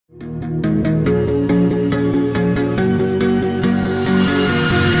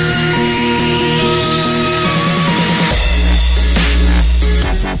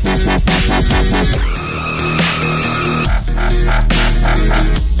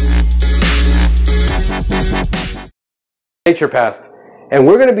NaturePest, and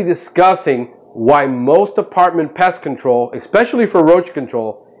we're going to be discussing why most apartment pest control, especially for roach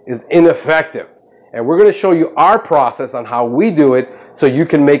control, is ineffective. And we're going to show you our process on how we do it so you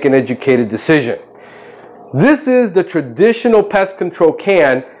can make an educated decision. This is the traditional pest control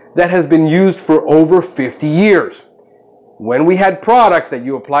can that has been used for over 50 years. When we had products that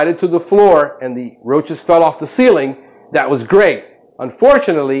you applied it to the floor and the roaches fell off the ceiling, that was great.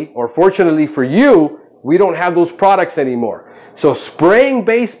 Unfortunately, or fortunately for you, we don't have those products anymore. So spraying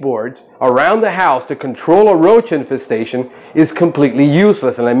baseboards around the house to control a roach infestation is completely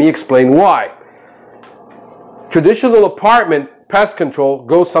useless, and let me explain why. Traditional apartment pest control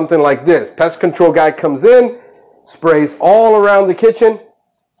goes something like this. Pest control guy comes in, sprays all around the kitchen,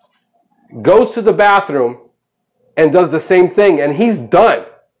 goes to the bathroom, and does the same thing, and he's done.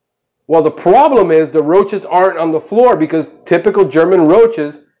 Well, the problem is the roaches aren't on the floor because typical German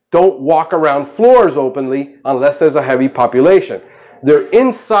roaches don't walk around floors openly unless there's a heavy population. They're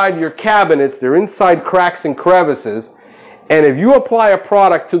inside your cabinets, they're inside cracks and crevices, and if you apply a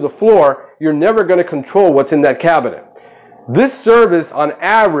product to the floor, you're never going to control what's in that cabinet. This service, on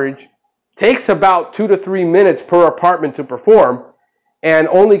average, takes about 2 to 3 minutes per apartment to perform, and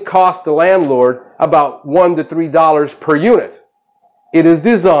only costs the landlord about $1 to $3 per unit. It is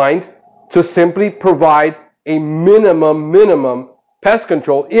designed to simply provide a minimum pest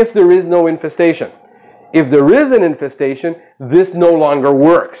control if there is no infestation. If there is an infestation, this no longer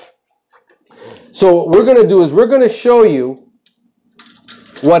works. So what we're going to do is we're going to show you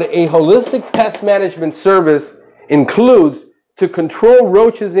what a holistic pest management service includes to control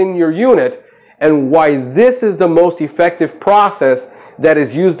roaches in your unit and why this is the most effective process that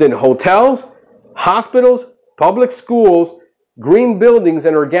is used in hotels, hospitals, public schools, green buildings,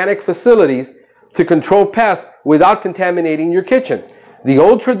 and organic facilities to control pests without contaminating your kitchen. The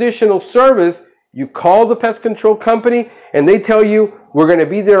old traditional service, you call the pest control company and they tell you, we're going to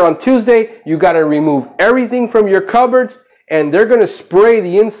be there on Tuesday, you got to remove everything from your cupboards, and they're going to spray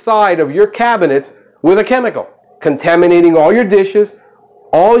the inside of your cabinets with a chemical, contaminating all your dishes,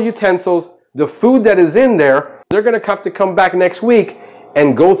 all utensils, the food that is in there. They're going to have to come back next week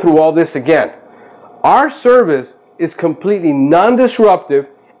and go through all this again. Our service is completely non-disruptive,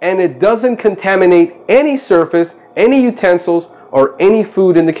 and it doesn't contaminate any surface, any utensils, or any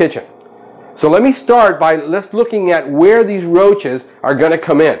food in the kitchen. So let me start by looking at where these roaches are going to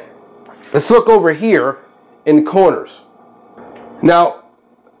come in. Let's look over here in corners. Now,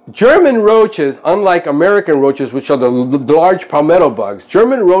 German roaches, unlike American roaches, which are the large palmetto bugs,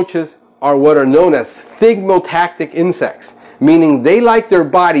 German roaches are what are known as thigmotactic insects, meaning they like their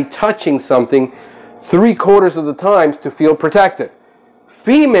body touching something 3/4 of the time to feel protected.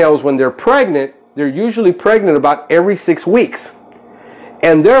 Females, when they're pregnant, they're usually pregnant about every 6 weeks.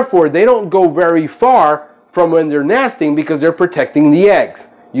 And therefore, they don't go very far from when they're nesting because they're protecting the eggs.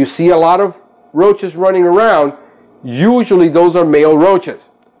 You see a lot of roaches running around. Usually, those are male roaches.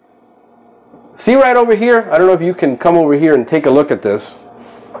 See right over here? I don't know if you can come over here and take a look at this.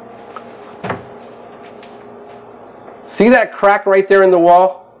 See that crack right there in the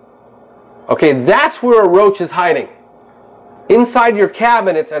wall? Okay, that's where a roach is hiding. Inside your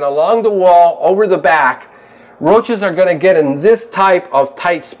cabinets and along the wall, over the back, roaches are going to get in this type of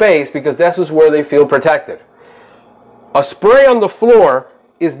tight space because this is where they feel protected. A spray on the floor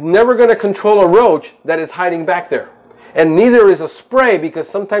is never going to control a roach that is hiding back there. And neither is a spray because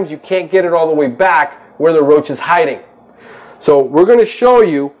sometimes you can't get it all the way back where the roach is hiding. So we're going to show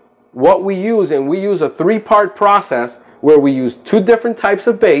you what we use, and we use a 3-part process where we use 2 different types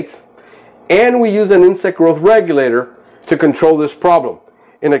of baits, and we use an insect growth regulator to control this problem.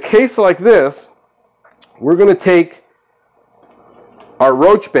 In a case like this, we're going to take our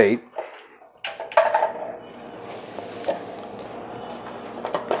roach bait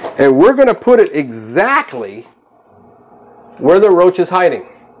and we're going to put it exactly where the roach is hiding.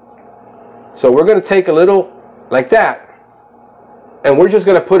 So we're going to take a little like that, and we're just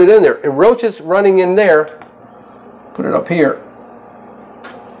going to put it in there. If roach is running in there, put it up here.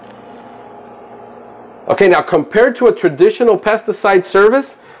 Okay, now compared to a traditional pesticide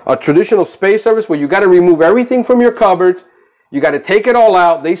service, a traditional spray service where you got to remove everything from your cupboards, you got to take it all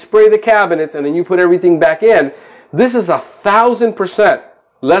out, they spray the cabinets, and then you put everything back in, this is 1,000%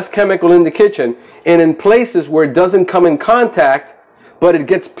 less chemical in the kitchen, and in places where it doesn't come in contact, but it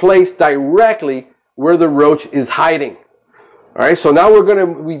gets placed directly where the roach is hiding. All right, so now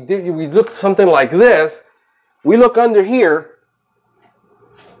we look something like this. We look under here,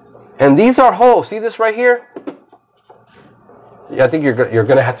 and these are holes. See this right here? Yeah, I think you're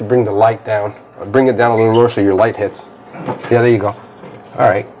going to have to bring the light down. Bring it down a little more so your light hits. Yeah, there you go. All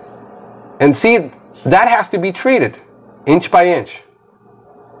right. And see, that has to be treated. inch by inch.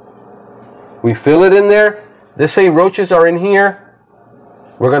 We fill it in there. Let's say roaches are in here.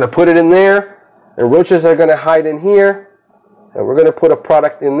 We're going to put it in there, and roaches are going to hide in here, and we're going to put a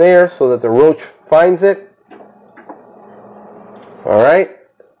product in there so that the roach finds it. All right,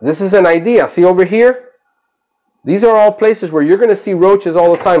 this is an idea. See over here? These are all places where you're going to see roaches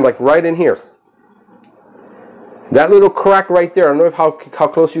all the time, like right in here. That little crack right there, I don't know how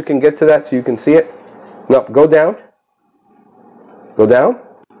close you can get to that so you can see it. No, go down. Go down.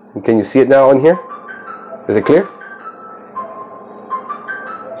 Can you see it now in here? Is it clear?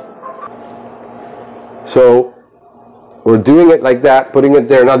 So we're doing it like that, putting it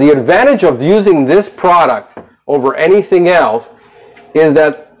there. Now the advantage of using this product over anything else is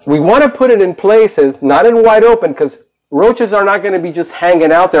that we want to put it in places, not in wide open, because roaches are not going to be just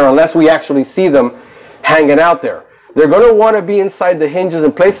hanging out there unless we actually see them hanging out there. They're going to want to be inside the hinges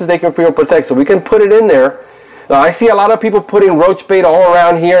and places they can feel protected. So we can put it in there. Now I see a lot of people putting roach bait all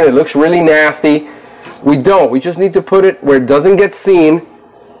around here and it looks really nasty. We don't. We just need to put it where it doesn't get seen.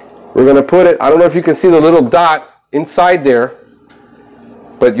 We're going to put it, I don't know if you can see the little dot inside there,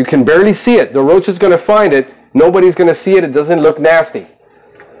 but you can barely see it. The roach is going to find it. Nobody's going to see it. It doesn't look nasty.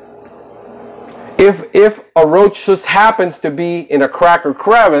 If a roach just happens to be in a crack or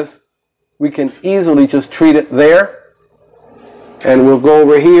crevice, we can easily just treat it there. And we'll go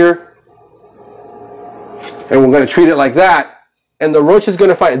over here and we're going to treat it like that. And the roach is going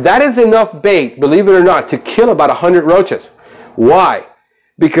to find it. That is enough bait, believe it or not, to kill about 100 roaches. Why?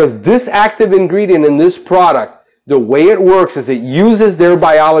 Because this active ingredient in this product, the way it works is it uses their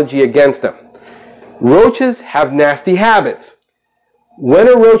biology against them. Roaches have nasty habits. When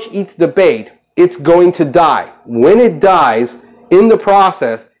a roach eats the bait, it's going to die. When it dies, in the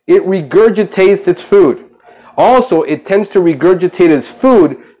process, it regurgitates its food. Also, it tends to regurgitate its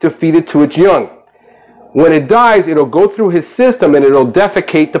food to feed it to its young. When it dies, it'll go through his system and it'll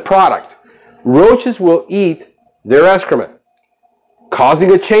defecate the product. Roaches will eat their excrement,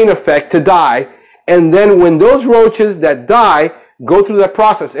 causing a chain effect to die. And then when those roaches that die go through that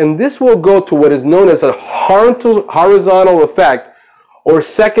process, and this will go to what is known as a horizontal effect or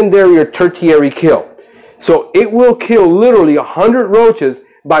secondary or tertiary kill. So it will kill literally 100 roaches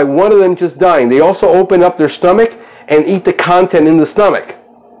by one of them just dying. They also open up their stomach and eat the content in the stomach.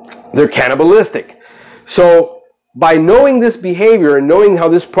 They're cannibalistic. So by knowing this behavior and knowing how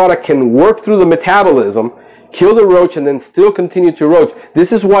this product can work through the metabolism, kill the roach and then still continue to roach,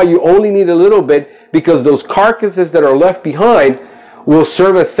 this is why you only need a little bit, because those carcasses that are left behind will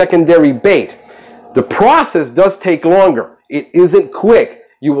serve as secondary bait. The process does take longer. It isn't quick.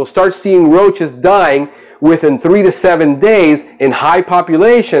 You will start seeing roaches dying within 3 to 7 days in high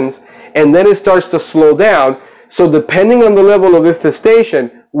populations, and then it starts to slow down. So depending on the level of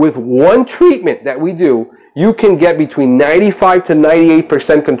infestation, with one treatment that we do, you can get between 95 to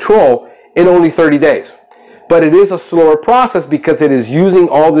 98% control in only 30 days. But it is a slower process because it is using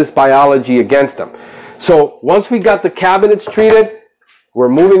all this biology against them. So once we got the cabinets treated, we're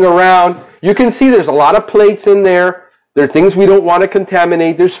moving around. You can see there's a lot of plates in there. There are things we don't want to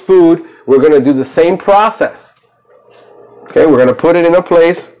contaminate. There's food. We're going to do the same process. Okay, we're going to put it in a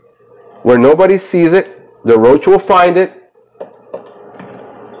place where nobody sees it. The roach will find it.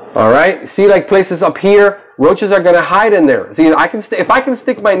 All right, see, like places up here, roaches are going to hide in there. See, if I can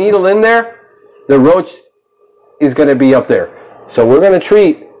stick my needle in there, the roach is going to be up there. So we're going to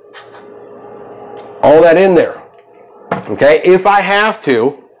treat all that in there. Okay, if I have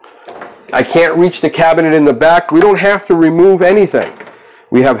to, I can't reach the cabinet in the back. We don't have to remove anything.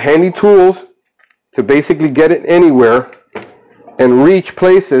 We have handy tools to basically get it anywhere and reach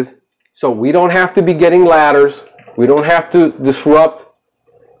places. So we don't have to be getting ladders. We don't have to disrupt.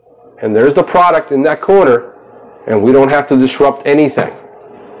 And there's the product in that corner, and we don't have to disrupt anything.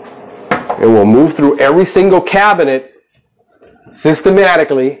 And we'll move through every single cabinet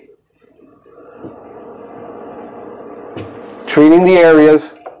systematically, treating the areas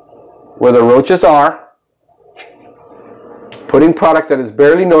where the roaches are, putting product that is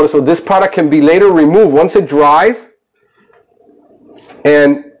barely noticeable. This product can be later removed. Once it dries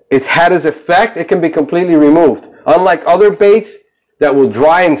and it's had its effect, it can be completely removed. Unlike other baits that will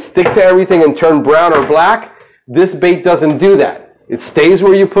dry and stick to everything and turn brown or black, this bait doesn't do that. It stays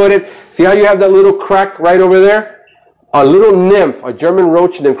where you put it. See how you have that little crack right over there? A little nymph, a German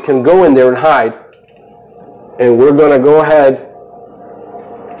roach nymph, can go in there and hide. And we're going to go ahead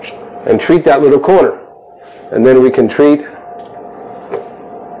and treat that little corner. And then we can treat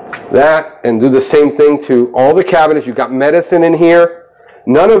that and do the same thing to all the cabinets. You've got medicine in here.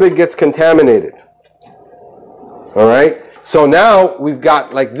 None of it gets contaminated. All right? So now we've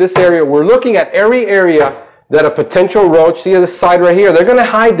got like this area. We're looking at every area that a potential roach, see this side right here, they're going to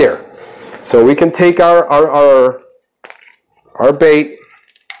hide there. So we can take our bait.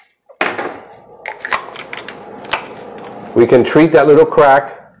 We can treat that little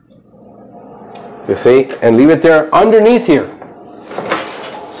crack, you see, and leave it there underneath here.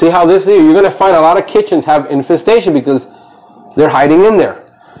 See how this is? You're going to find a lot of kitchens have infestation because they're hiding in there.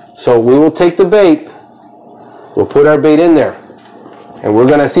 So we will take the bait, we'll put our bait in there, and we're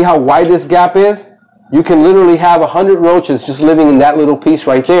going to see how wide this gap is. You can literally have 100 roaches just living in that little piece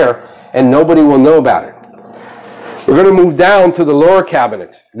right there, and nobody will know about it. We're going to move down to the lower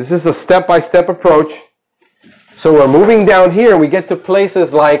cabinets. This is a step-by-step approach. So we're moving down here, and we get to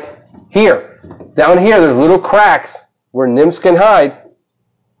places like here. Down here, there's little cracks where nymphs can hide.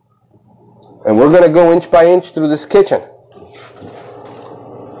 And we're going to go inch by inch through this kitchen.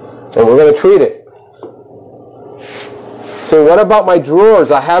 And we're going to treat it. So what about my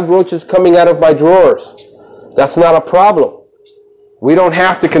drawers? I have roaches coming out of my drawers. That's not a problem. We don't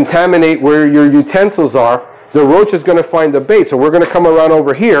have to contaminate where your utensils are. The roach is going to find the bait. So we're going to come around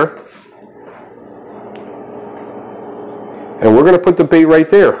over here. And we're going to put the bait right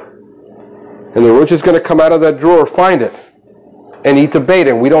there. And the roach is going to come out of that drawer, find it, and eat the bait.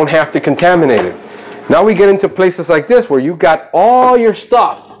 And we don't have to contaminate it. Now we get into places like this where you got all your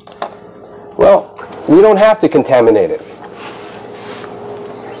stuff. Well, we don't have to contaminate it.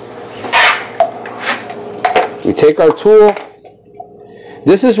 We take our tool.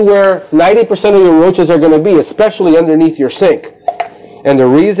 This is where 90% of your roaches are going to be, especially underneath your sink. And the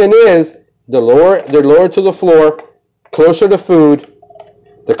reason is they're lower to the floor, closer to food.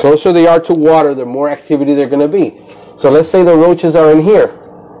 The closer they are to water, the more activity they're going to be. So let's say the roaches are in here.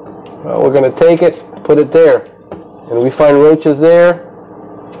 Well, we're going to take it, put it there. And we find roaches there.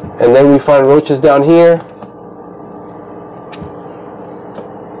 And then we find roaches down here.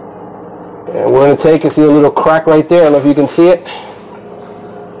 And we're going to take it, see a little crack right there. I don't know if you can see it.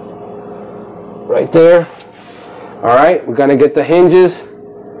 Right there. All right, we're going to get the hinges.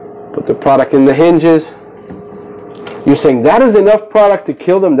 Put the product in the hinges. You're saying that is enough product to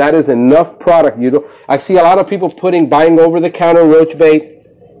kill them. That is enough product. I see a lot of people buying over-the-counter roach bait.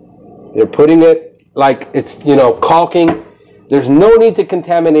 They're putting it like it's, caulking. There's no need to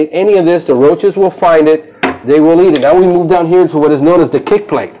contaminate any of this. The roaches will find it. They will eat it. Now we move down here to what is known as the kick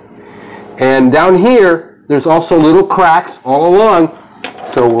plate. And down here, there's also little cracks all along.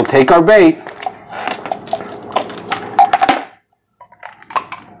 So we'll take our bait.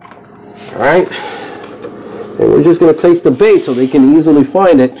 All right. And we're just going to place the bait so they can easily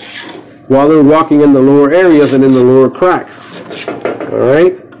find it while they're walking in the lower areas and in the lower cracks. All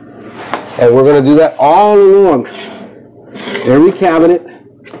right. And we're going to do that all along. Every cabinet,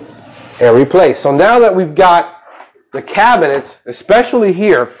 every place. So now that we've got the cabinets, especially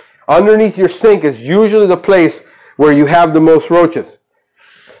here, underneath your sink is usually the place where you have the most roaches.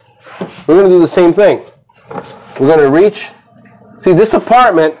 We're going to do the same thing. We're going to reach. See, this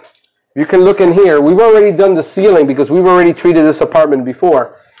apartment, you can look in here. We've already done the ceiling because we've already treated this apartment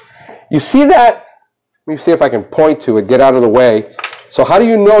before. You see that? Let me see if I can point to it, get out of the way. So how do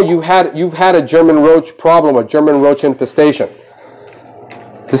you know you've had a German roach problem, a German roach infestation?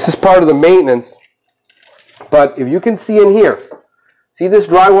 This is part of the maintenance. But if you can see in here, see this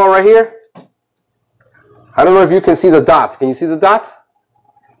drywall right here? I don't know if you can see the dots. Can you see the dots?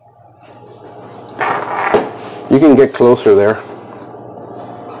 You can get closer there.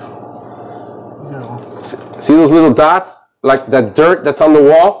 No. See those little dots? Like that dirt that's on the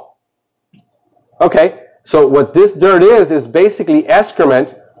wall? Okay. So what this dirt is basically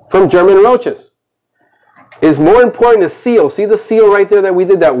excrement from German roaches. It's more important to seal. See the seal right there that we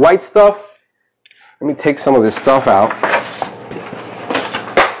did, that white stuff? Let me take some of this stuff out.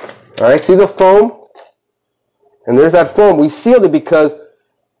 All right, see the foam? And there's that foam. We sealed it because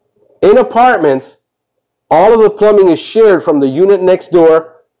in apartments, all of the plumbing is shared from the unit next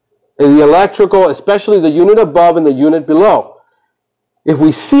door and the electrical, especially the unit above and the unit below. If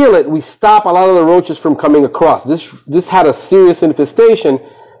we seal it, we stop a lot of the roaches from coming across. This had a serious infestation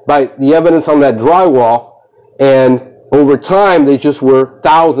by the evidence on that drywall, and over time, they just were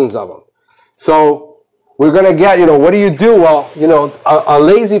thousands of them. So we're going to get, what do you do? Well, a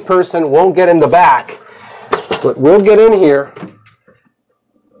lazy person won't get in the back, but we'll get in here,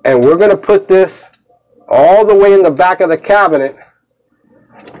 and we're going to put this all the way in the back of the cabinet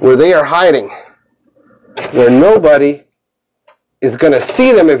where they are hiding, where nobody is going to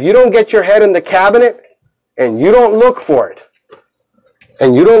see them. If you don't get your head in the cabinet and you don't look for it,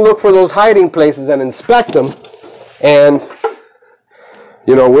 and you don't look for those hiding places and inspect them, and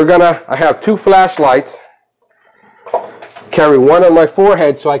I have 2 flashlights, carry one on my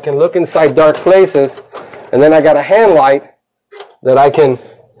forehead so I can look inside dark places. And then I got a hand light that I can,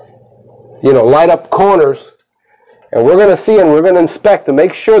 you know, light up corners. And we're going to see and we're going to inspect to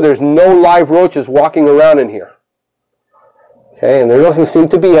make sure there's no live roaches walking around in here. Okay, and there doesn't seem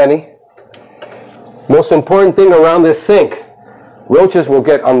to be any. Most important thing around this sink, roaches will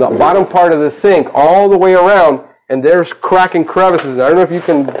get on the bottom part of the sink all the way around, and there's crack and crevices. I don't know if you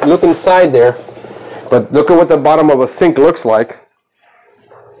can look inside there, but look at what the bottom of a sink looks like.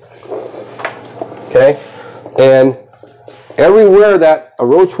 Okay, and everywhere that a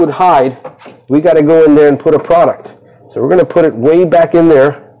roach would hide, we got to go in there and put a product. So we're going to put it way back in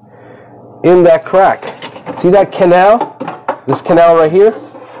there, in that crack. See that canal? This canal right here?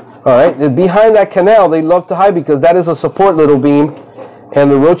 All right, behind that canal, they love to hide because that is a support little beam, and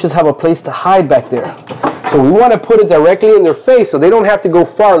the roaches have a place to hide back there. So we want to put it directly in their face so they don't have to go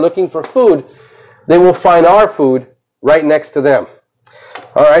far looking for food. They will find our food right next to them.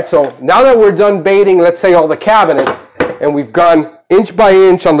 All right, so now that we're done baiting, let's say, all the cabinets, and we've gone inch by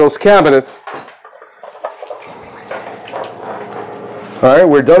inch on those cabinets. All right,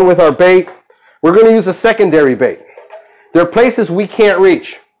 we're done with our bait. We're going to use a secondary bait. There are places we can't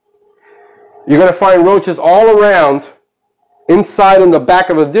reach. You're going to find roaches all around, inside in the back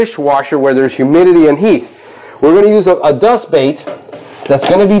of a dishwasher where there's humidity and heat. We're going to use a dust bait that's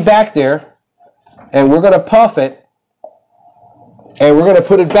going to be back there, and we're going to puff it, and we're going to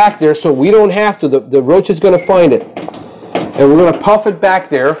put it back there so we don't have to. The roach is going to find it. And we're going to puff it back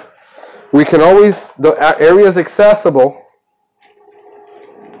there. We can always, the area is accessible,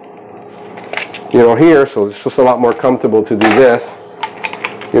 you know, here, so it's just a lot more comfortable to do this.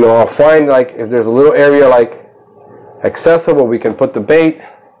 You know, I'll find, like, if there's a little area, like, accessible, we can put the bait.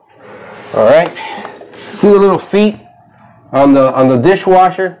 All right. See the little feet on the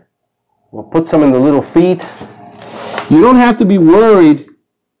dishwasher? We'll put some in the little feet. You don't have to be worried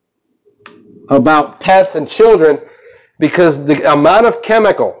about pets and children because the amount of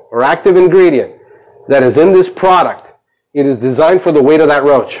chemical or active ingredient that is in this product, it is designed for the weight of that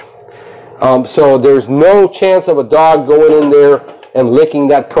roach. So there's no chance of a dog going in there and licking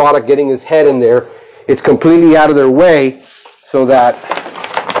that product, getting his head in there. It's completely out of their way so that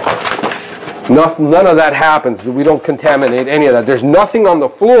none of that happens. We don't contaminate any of that. There's nothing on the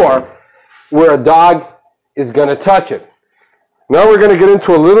floor where a dog is going to touch it. Now we're going to get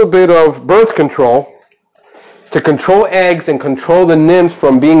into a little bit of birth control to control eggs and control the nymphs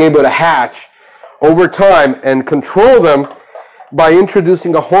from being able to hatch over time and control them by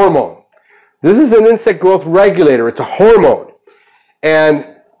introducing a hormone. This is an insect growth regulator. It's a hormone.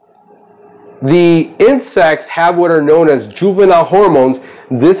 And the insects have what are known as juvenile hormones.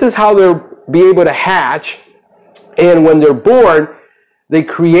 This is how they'll be able to hatch. And when they're born, they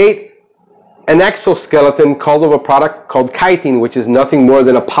create an exoskeleton called of a product called chitin, which is nothing more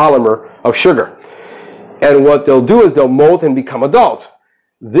than a polymer of sugar. And what they'll do is they'll molt and become adults.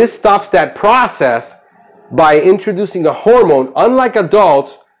 This stops that process by introducing a hormone. Unlike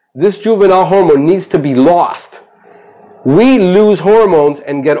adults, this juvenile hormone needs to be lost. We lose hormones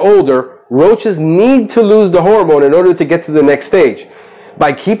and get older. Roaches need to lose the hormone in order to get to the next stage.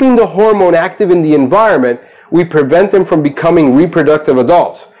 By keeping the hormone active in the environment, we prevent them from becoming reproductive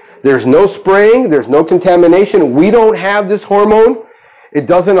adults. There's no spraying, there's no contamination. We don't have this hormone. It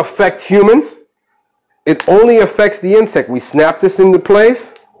doesn't affect humans. It only affects the insect. We snap this into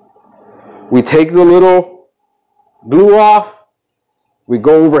place. We take the little glue off. We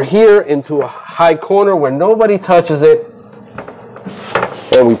go over here into a high corner where nobody touches it.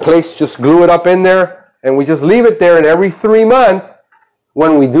 And we just glue it up in there. And we just leave it there. And every 3 months,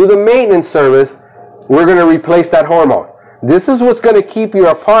 when we do the maintenance service, we're going to replace that hormone. This is what's going to keep your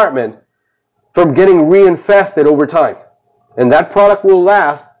apartment from getting reinfested over time. And that product will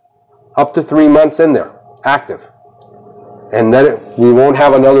last up to 3 months in there, active. And then we won't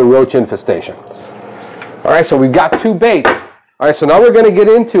have another roach infestation. All right, so we've got 2 baits. All right, so now we're going to get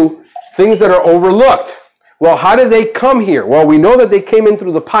into things that are overlooked. Well, how did they come here? Well, we know that they came in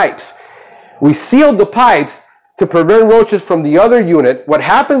through the pipes. We sealed the pipes to prevent roaches from the other unit. What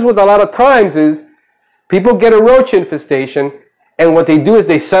happens with a lot of times is people get a roach infestation, and what they do is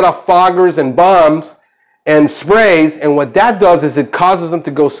they set off foggers and bombs and sprays, and what that does is it causes them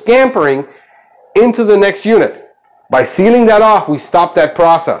to go scampering into the next unit. By sealing that off, we stop that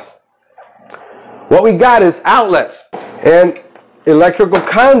process. What we got is outlets and electrical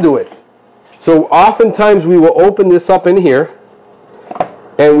conduits. So oftentimes we will open this up in here,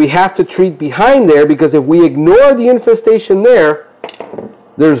 and we have to treat behind there, because if we ignore the infestation there,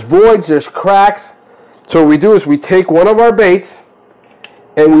 there's voids, there's cracks. So what we do is we take one of our baits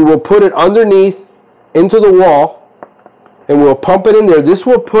and we will put it underneath into the wall, and we'll pump it in there. This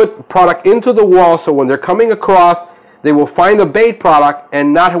will put product into the wall, so when they're coming across, they will find the bait product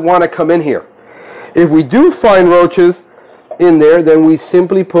and not want to come in here. If we do find roaches in there, then we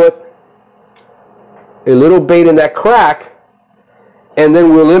simply put a little bait in that crack, and then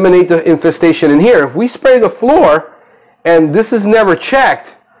we'll eliminate the infestation in here. If we spray the floor and this is never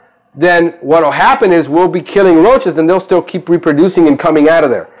checked, then what will happen is we'll be killing roaches and they'll still keep reproducing and coming out of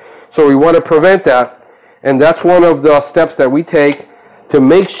there. So we want to prevent that, and that's one of the steps that we take to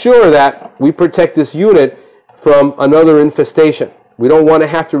make sure that we protect this unit from another infestation. We don't want to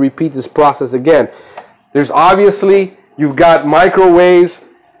have to repeat this process again. There's obviously, you've got microwaves,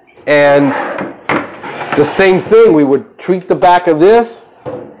 and the same thing, we would treat the back of this,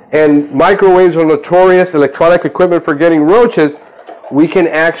 and microwaves are notorious electronic equipment for getting roaches. We can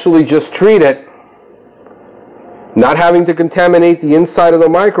actually just treat it, not having to contaminate the inside of the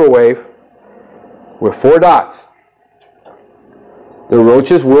microwave, with 4 dots. The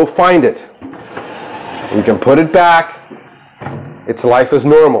roaches will find it. We can put it back. Its life is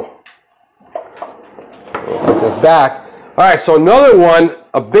normal. We'll put this back. All right, so another one,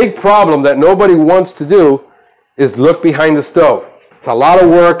 a big problem that nobody wants to do is look behind the stove. It's a lot of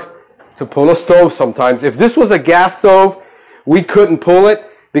work to pull a stove sometimes. If this was a gas stove, we couldn't pull it,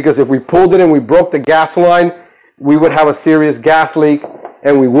 because if we pulled it and we broke the gas line, we would have a serious gas leak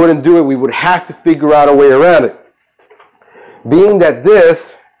and we wouldn't do it. We would have to figure out a way around it. Being that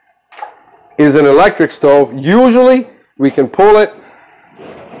this is an electric stove, usually we can pull it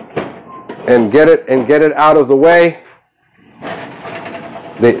and get it out of the way.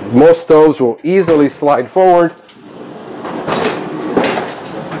 Most stoves will easily slide forward.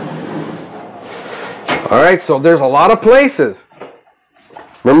 All right, so there's a lot of places.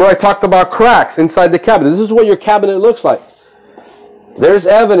 Remember I talked about cracks inside the cabinet. This is what your cabinet looks like. There's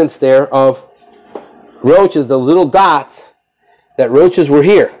evidence there of roaches, the little dots, that roaches were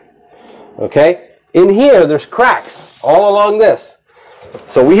here. Okay? In here, there's cracks all along this.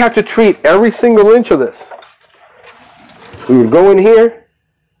 So we have to treat every single inch of this. We would go in here,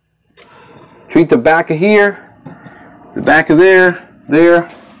 treat the back of here, the back of there, there,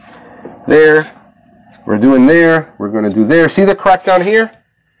 there. We're doing there. We're going to do there. See the crack down here?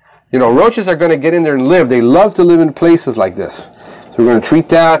 You know, roaches are going to get in there and live. They love to live in places like this. So we're going to treat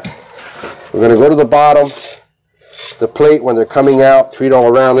that. We're going to go to the bottom, the plate when they're coming out, treat all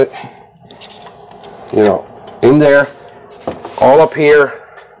around it. You know, in there, all up here,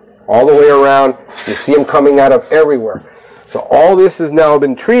 all the way around. You see them coming out of everywhere. So all this has now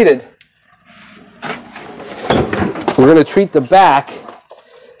been treated. We're going to treat the back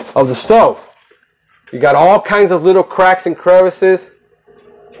of the stove. You got all kinds of little cracks and crevices.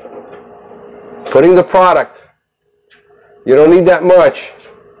 Putting the product. You don't need that much.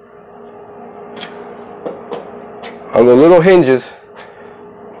 On the little hinges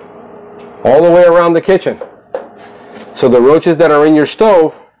all the way around the kitchen. So the roaches that are in your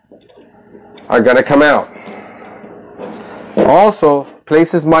stove are going to come out. Also,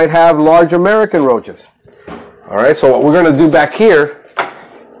 places might have large American roaches. All right, so what we're going to do back here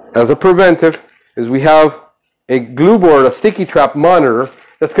as a preventive is we have a glue board, a sticky trap monitor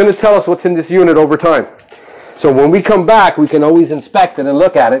that's going to tell us what's in this unit over time. So when we come back, we can always inspect it and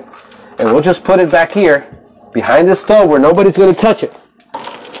look at it, and we'll just put it back here behind the stove where nobody's going to touch it.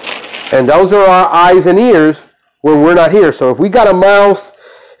 And those are our eyes and ears when we're not here. So if we got a mouse,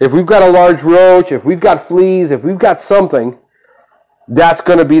 if we've got a large roach, if we've got fleas, if we've got something, that's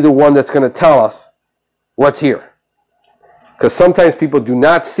going to be the one that's going to tell us what's here. Because sometimes people do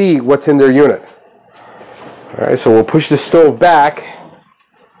not see what's in their unit. All right, so we'll push the stove back.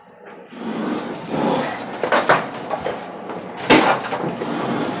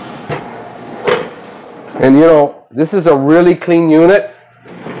 And you know, this is a really clean unit,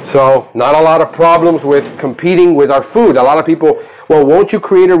 so not a lot of problems with competing with our food. A lot of people, well, won't you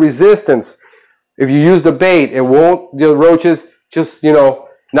create a resistance? If you use the bait, it won't, the roaches just, you know,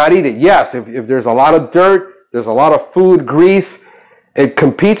 not eat it. Yes, if there's a lot of dirt, there's a lot of food, grease, it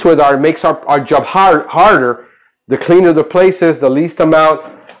competes with makes our job harder. The cleaner the place is, the least amount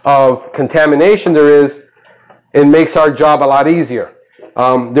of contamination there is, it makes our job a lot easier.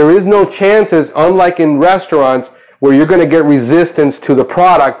 There is no chances, unlike in restaurants, where you're going to get resistance to the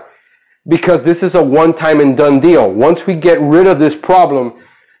product, because this is a one-time and done deal. Once we get rid of this problem,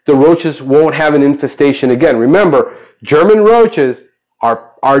 the roaches won't have an infestation again. Remember, German roaches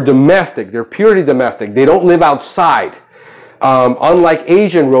are domestic. They're purely domestic. They don't live outside. Unlike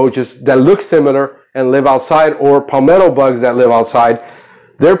Asian roaches that look similar and live outside, or palmetto bugs that live outside,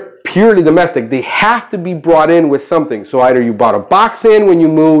 they're purely domestic. They have to be brought in with something. So either you brought a box in when you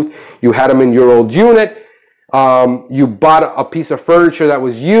moved, you had them in your old unit, you bought a piece of furniture that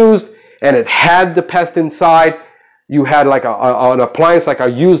was used and it had the pest inside. You had like an appliance, like a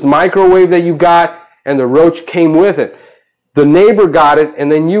used microwave that you got, and the roach came with it. The neighbor got it,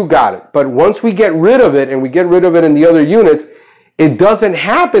 and then you got it. But once we get rid of it, and we get rid of it in the other units, it doesn't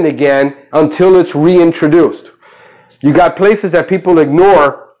happen again until it's reintroduced. You got places that people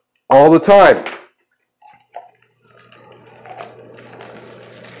ignore all the time.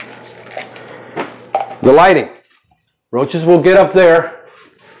 The lighting. Roaches will get up there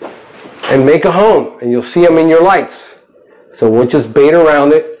and make a home, and you'll see them in your lights. So we'll just bait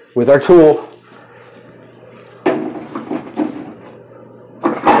around it with our tool.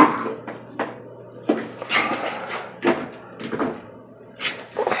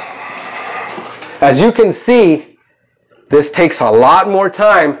 As you can see, this takes a lot more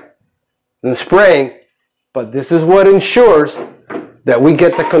time than spraying, but this is what ensures that we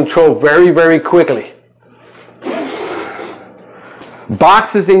get the control very, very quickly.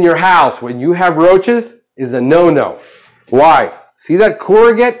 Boxes in your house when you have roaches is a no-no. Why? See that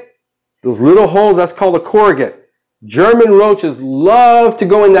corrugate? Those little holes, that's called a corrugate. German roaches love to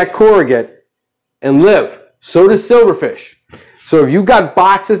go in that corrugate and live. So does silverfish. So if you've got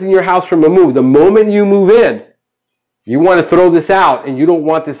boxes in your house from a move, the moment you move in, you want to throw this out and you don't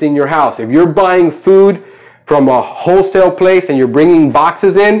want this in your house. If you're buying food from a wholesale place and you're bringing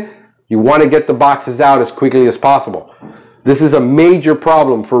boxes in, you want to get the boxes out as quickly as possible. This is a major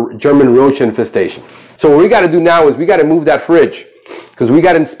problem for German roach infestation. So what we got to do now is we got to move that fridge, because we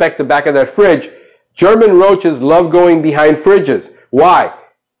got to inspect the back of that fridge. German roaches love going behind fridges. Why?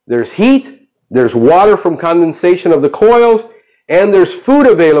 There's heat, there's water from condensation of the coils, and there's food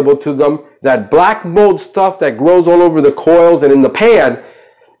available to them. That black mold stuff that grows all over the coils and in the pan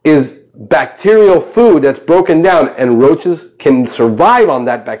is bacterial food that's broken down, and roaches can survive on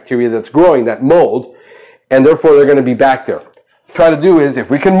that bacteria that's growing, that mold, and therefore they're going to be back there. Try to do is, if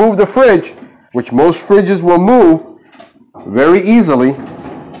we can move the fridge, which most fridges will move very easily.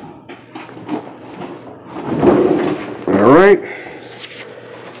 All right.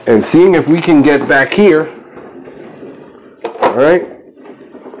 And seeing if we can get back here. All right.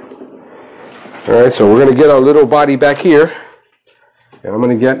 All right, so we're going to get our little body back here. And I'm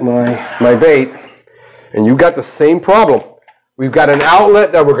going to get my bait. And you've got the same problem. We've got an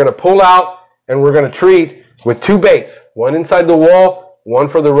outlet that we're going to pull out and we're going to treat with two baits. One inside the wall, one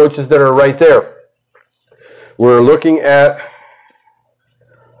for the roaches that are right there. We're looking at,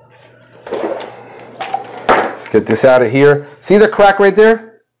 let's get this out of here. See the crack right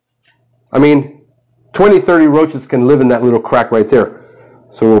there? I mean, 20, 30 roaches can live in that little crack right there.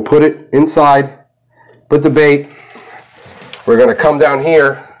 So we'll put it inside, put the bait. We're going to come down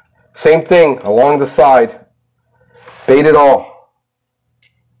here, same thing along the side, bait it all.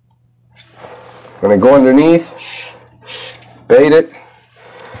 I'm going to go underneath, bait it.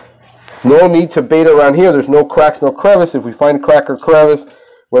 No need to bait around here. There's no cracks, no crevice. If we find a crack or crevice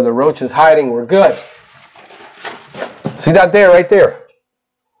where the roach is hiding, we're good. See that there, right there?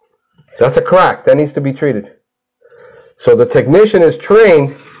 That's a crack. That needs to be treated. So the technician is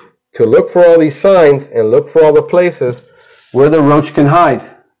trained to look for all these signs and look for all the places where the roach can hide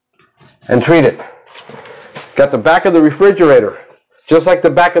and treat it. Got the back of the refrigerator, just like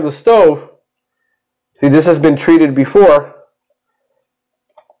the back of the stove. See, this has been treated before,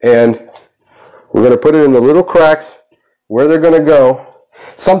 and we're going to put it in the little cracks where they're going to go.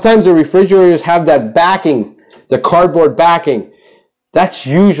 Sometimes the refrigerators have that backing, the cardboard backing. That's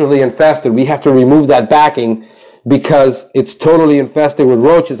usually infested. We have to remove that backing because it's totally infested with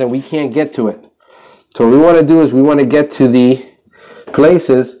roaches and we can't get to it. So what we want to do is we want to get to the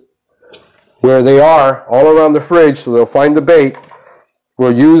places where they are all around the fridge, so they'll find the bait.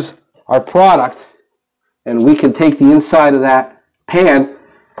 We'll use our product and we can take the inside of that pan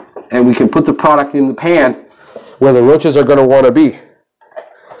and we can put the product in the pan where the roaches are going to want to be.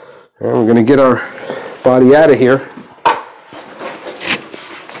 And we're going to get our body out of here.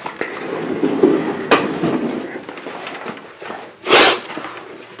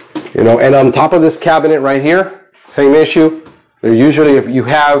 You know, and on top of this cabinet right here, same issue. They're usually, if you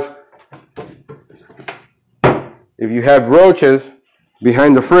have roaches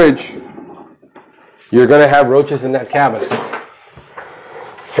behind the fridge, you're going to have roaches in that cabinet.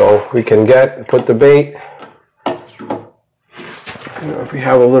 So we can put the bait. You know, if we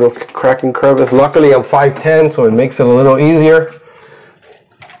have a little crack and crevice. Luckily I'm 5'10", so it makes it a little easier.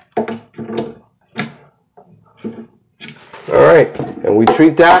 All right, and we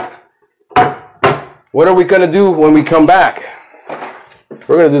treat that. What are we going to do when we come back?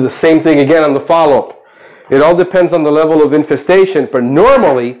 We're going to do the same thing again on the follow-up. It all depends on the level of infestation, but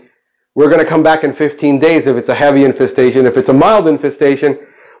normally we're going to come back in 15 days if it's a heavy infestation. If it's a mild infestation,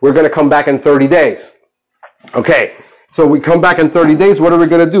 we're going to come back in 30 days. Okay, so we come back in 30 days, what are we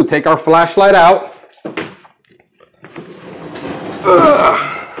going to do? Take our flashlight out.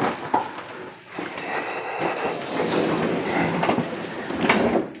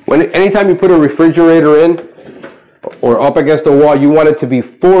 Anytime you put a refrigerator in or up against the wall, you want it to be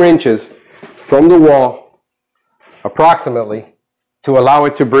 4 inches from the wall, approximately, to allow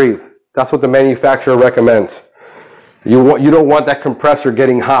it to breathe. That's what the manufacturer recommends. You don't want that compressor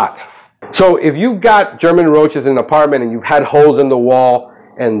getting hot. So if you've got German roaches in an apartment and you've had holes in the wall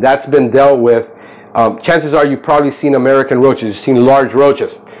and that's been dealt with, chances are you've probably seen American roaches. You've seen large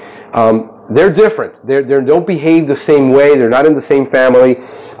roaches. They're different. They don't behave the same way. They're not in the same family.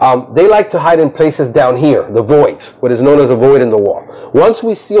 They like to hide in places down here, the voids, what is known as a void in the wall. Once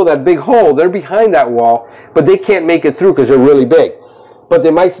we seal that big hole, they're behind that wall, but they can't make it through because they're really big. But they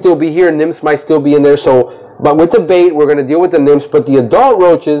might still be here. Nymphs might still be in there. But with the bait, we're going to deal with the nymphs. But the adult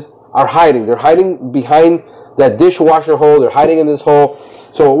roaches are hiding. They're hiding behind that dishwasher hole. They're hiding in this hole.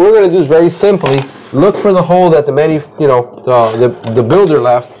 So what we're going to do is very simply look for the hole that the builder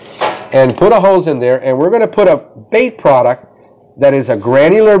left and put a hose in there. And we're going to put a bait product that is a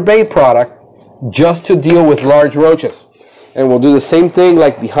granular bait product just to deal with large roaches. And we'll do the same thing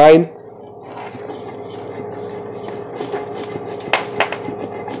like behind.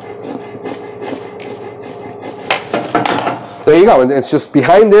 There you go, and it's just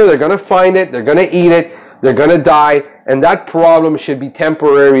behind there. They're going to find it, they're going to eat it, they're going to die, and that problem should be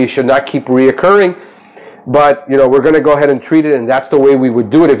temporary, should not keep reoccurring. But, we're going to go ahead and treat it, and that's the way we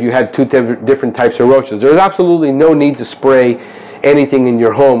would do it if you had 2 different types of roaches. There's absolutely no need to spray anything in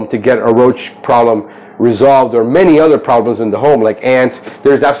your home to get a roach problem resolved, or many other problems in the home, like ants.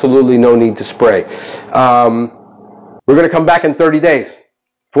 There's absolutely no need to spray. We're going to come back in 30 days,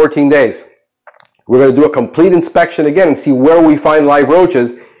 14 days. We're going to do a complete inspection again and see where we find live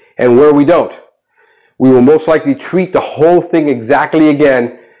roaches and where we don't. We will most likely treat the whole thing exactly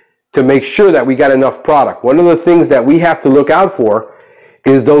again to make sure that we got enough product. One of the things that we have to look out for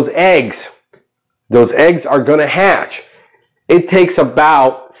is those eggs. Those eggs are going to hatch. It takes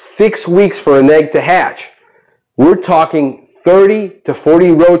about 6 weeks for an egg to hatch. We're talking 30 to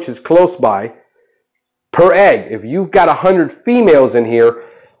 40 roaches close by per egg. If you've got 100 females in here,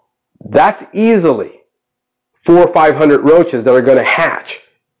 that's easily 400 or 500 roaches that are going to hatch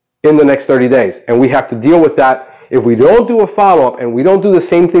in the next 30 days. And we have to deal with that. If we don't do a follow-up and we don't do the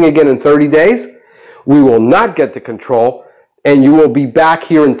same thing again in 30 days, we will not get the control, and you will be back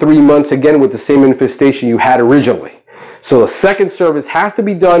here in 3 months again with the same infestation you had originally. So a second service has to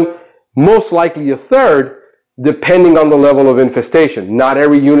be done, most likely a third, depending on the level of infestation. Not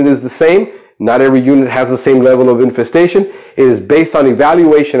every unit is the same. Not every unit has the same level of infestation. It is based on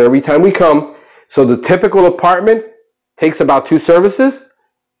evaluation every time we come. So the typical apartment takes about 2 services.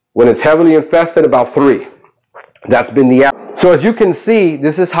 When it's heavily infested, about 3. That's been the average. So as you can see,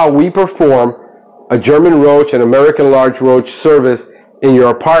 this is how we perform a German roach and American large roach service in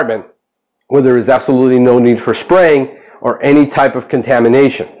your apartment, where there is absolutely no need for spraying or any type of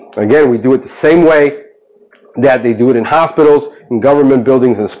contamination. Again, we do it the same way that they do it in hospitals, in government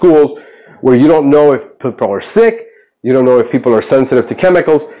buildings, and schools, where you don't know if people are sick, you don't know if people are sensitive to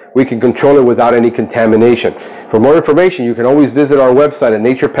chemicals. We can control it without any contamination. For more information, you can always visit our website at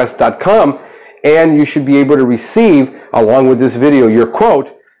naturepest.com, and you should be able to receive, along with this video, your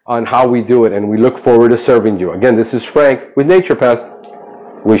quote on how we do it, and we look forward to serving you. Again, this is Frank with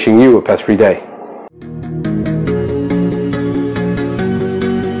NaturePest, wishing you a pest-free day.